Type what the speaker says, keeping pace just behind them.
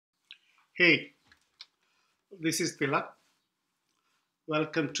Hey, this is Tilak.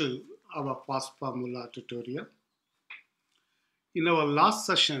 Welcome to our fast formula tutorial. In our last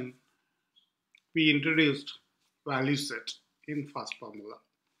session, we introduced value set in fast formula.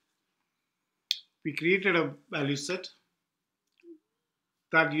 We created a value set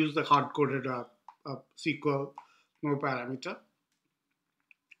that used the hard-coded SQL no parameter.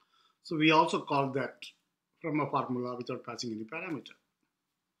 So we also called that from a formula without passing any parameter.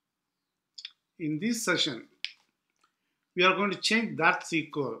 In this session, we are going to change that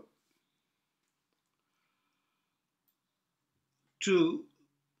SQL to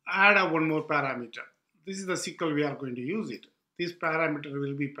add one more parameter. This is the SQL we are going to use it. This parameter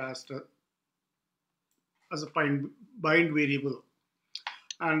will be passed as a bind variable,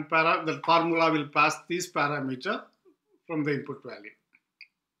 and the formula will pass this parameter from the input value.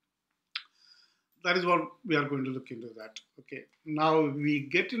 That is what we are going to look into that. Okay, now we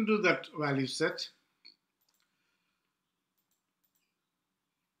get into that value set.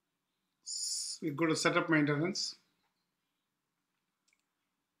 We go to setup maintenance.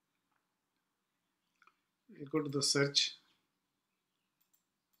 We go to the search.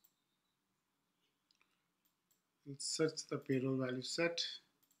 We'll search the payroll value set.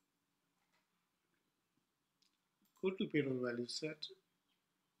 Go to payroll value set.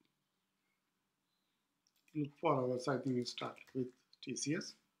 Look for hours. I think we start with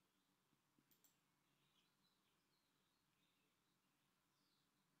TCS.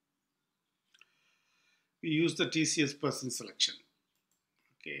 We use the TCS person selection.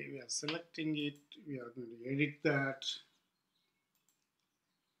 Okay, we are selecting it. We are going to edit that.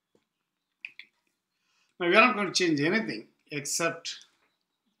 Okay. Now we are not going to change anything except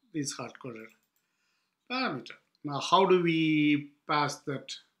this hard-coded parameter. Now how do we pass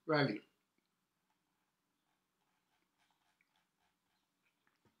that value?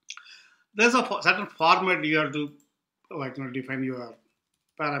 There's a certain format you have to define your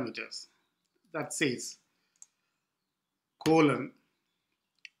parameters. That says colon,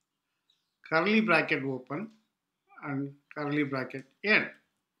 curly bracket open and curly bracket end.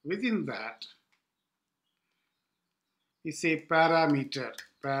 Within that, we say parameter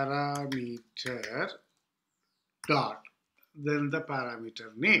dot, then the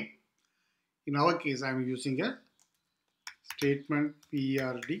parameter name. In our case, I'm using a statement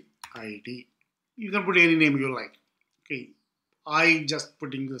PRD ID. You can put any name you like. Okay, I just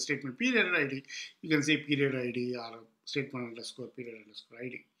putting the statement period ID. You can say period ID or statement underscore period underscore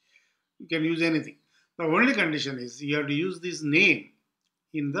ID. You can use anything. The only condition is you have to use this name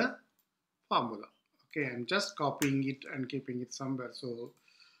in the formula. Okay, I'm just copying it and keeping it somewhere so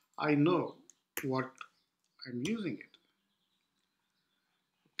I know what I'm using it.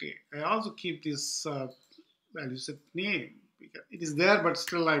 Okay, I also keep this value set name. It is there, but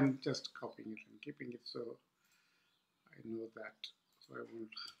still I'm just copying it and keeping it so I know that. So I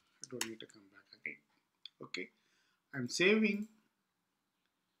don't need to come back again. Okay, I'm saving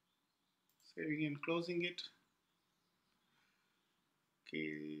and closing it.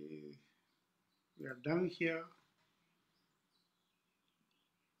 Okay, we are done here.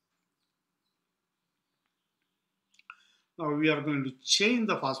 Now we are going to change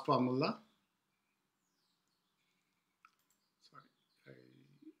the fast formula.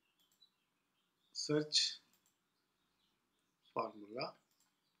 Search formula,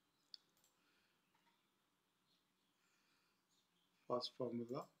 fast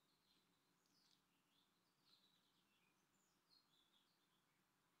formula.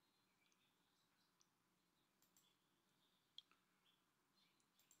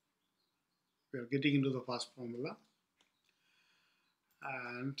 We are getting into the fast formula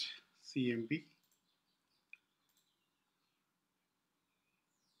and CMP.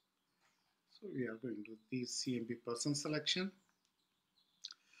 So we are going to the CMP person selection.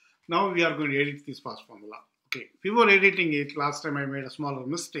 Now we are going to edit this fast formula. Okay, before editing it, last time I made a smaller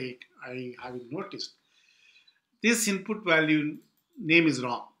mistake. I haven't noticed. This input value name is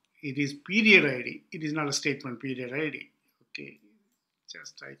wrong. It is period ID. It is not a statement period ID. Okay,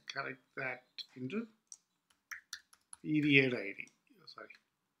 just I correct that into period ID. Sorry.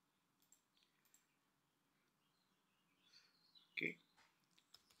 Okay.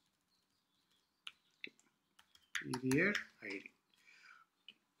 Period ID.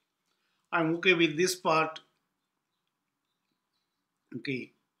 I'm okay with this part.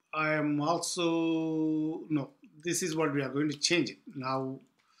 Okay, I am also, no, this is what we are going to change it. Now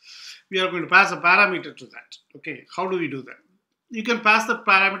we are going to pass a parameter to that. Okay, how do we do that? You can pass the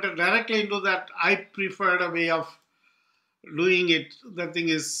parameter directly into that. I preferred a way of doing it. The thing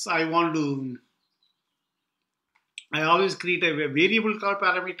is, I always create a variable called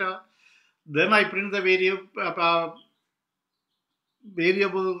parameter Then I print the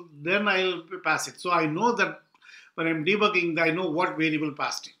variable, then I'll pass it. So I know that when I'm debugging, I know what variable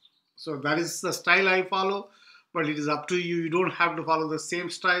passed it. So that is the style I follow, but it is up to you. You don't have to follow the same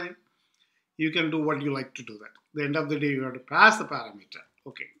style. You can do what you like to do that. At the end of the day, you have to pass the parameter.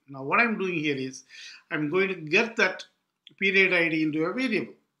 Okay, now what I'm doing here is I'm going to get that period ID into a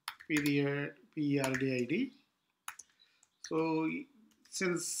variable, period PRD ID. So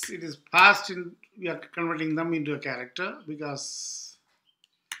since it is passed in, we are converting them into a character because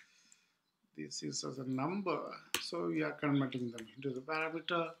this is as a number. So we are converting them into the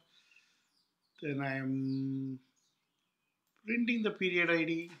parameter. Then I am printing the period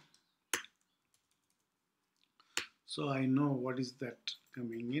ID. So I know what is that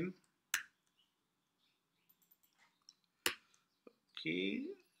coming in. Okay,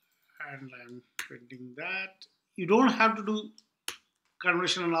 and I'm printing that. You don't have to do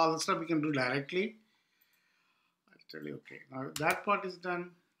conversion and all the stuff. You can do directly. I'll tell you. Okay, now that part is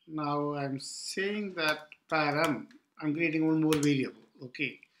done. Now I'm saying that param. I'm creating one more variable.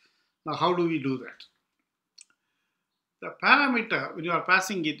 Okay. Now how do we do that? The parameter, when you are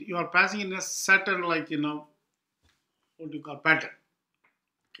passing it, you are passing in a certain, like, what do you call pattern.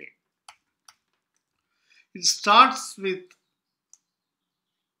 Okay. It starts with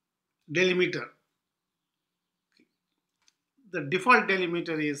delimiter. The default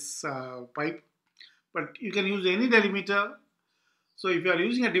delimiter is pipe, but you can use any delimiter. So if you are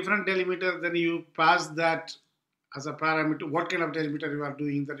using a different delimiter, then you pass that as a parameter. What kind of delimiter you are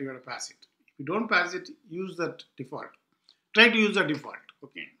doing, that you have to pass it. If you don't pass it, use that default. Try to use the default.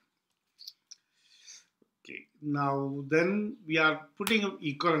 Okay. Okay. Now then we are putting an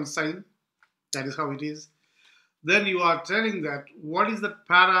equivalent sign. That is how it is. Then you are telling that what is the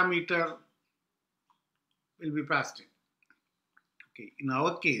parameter will be passed in. Okay. In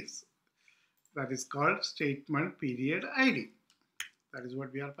our case, that is called statement period ID. That is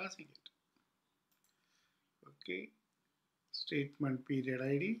what we are passing it. Okay. Statement period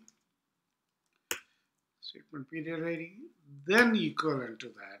ID. Statement period ID. Then equivalent to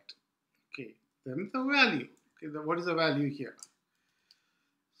that. Okay. Then the value. Okay. What is the value here?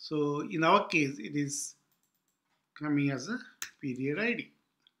 So in our case, it is coming as a period ID.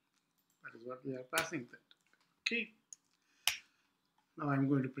 That is what we are passing that. Okay. Now I'm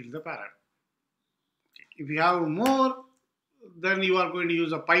going to print the parent. Okay. If you have more, then you are going to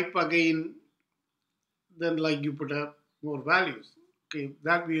use a pipe again. Then like you put up more values. Okay,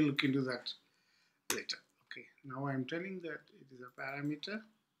 that we will look into that later. Okay, now I'm telling that it is a parameter.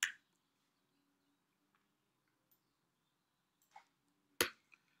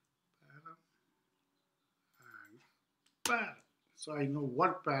 Param and param. So I know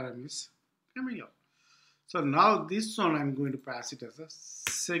what param is coming up. So now this one I'm going to pass it as a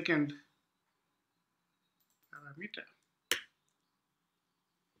second parameter.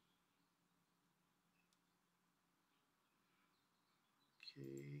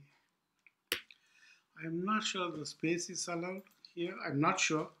 Okay. I'm not sure the space is allowed here. I'm not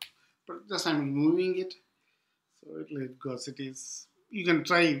sure, but just I'm moving it. So it let go as it is. You can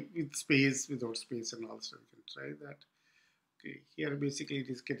try with space, without space, and also you can try that. Okay, here basically it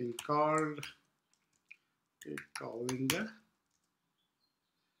is getting called. Okay, calling the, what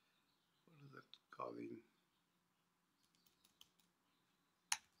is that calling?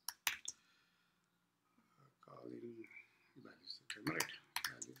 Calling value set, right?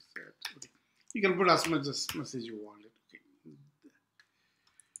 Value set. Okay, you can put as much as message you want it. Okay,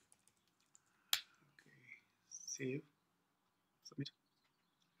 okay, save, submit.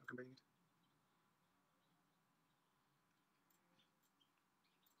 I'm combining it.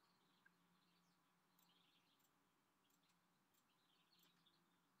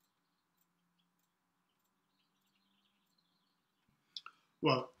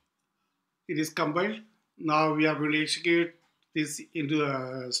 Well, it is compiled. Now we are going to execute this into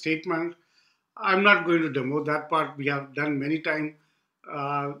a statement. I'm not going to demo that part. We have done many times.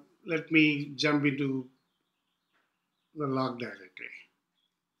 Let me jump into the log directory.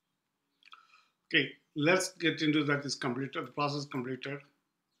 Okay, let's get into that is completed, the process completed.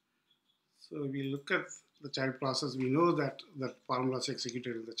 So we look at the child process. We know that that formula is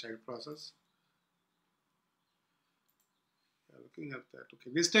executed in the child process. Looking at that.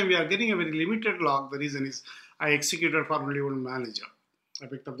 Okay, this time we are getting a very limited log. The reason is I executed formula one manager. I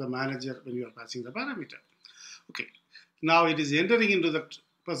picked up the manager when you are passing the parameter. Okay, now it is entering into the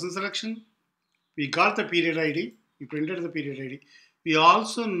person selection. We got the period ID. We printed the period ID. We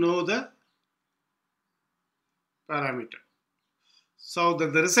also know the parameter. So the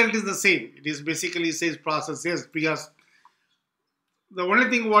result is the same. It is basically says process yes, because The only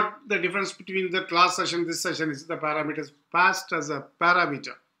thing what the difference between the last session, this session is the parameters passed as a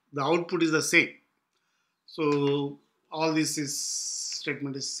parameter. The output is the same. So all this is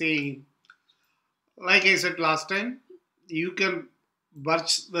statement is saying, like I said last time, you can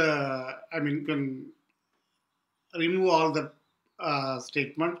burst the, you can remove all the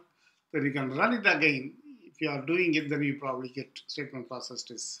statement, then you can run it again. If you are doing it, then you probably get statement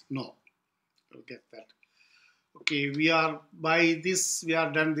processed is no. You'll get that. Okay, we are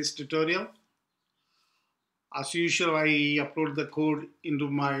done this tutorial. As usual, I upload the code into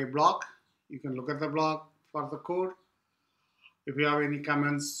my blog. You can look at the blog for the code. If you have any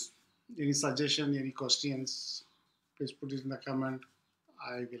comments, any suggestion, any questions, please put it in the comment.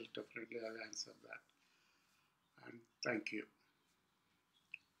 I will definitely answer that. And thank you.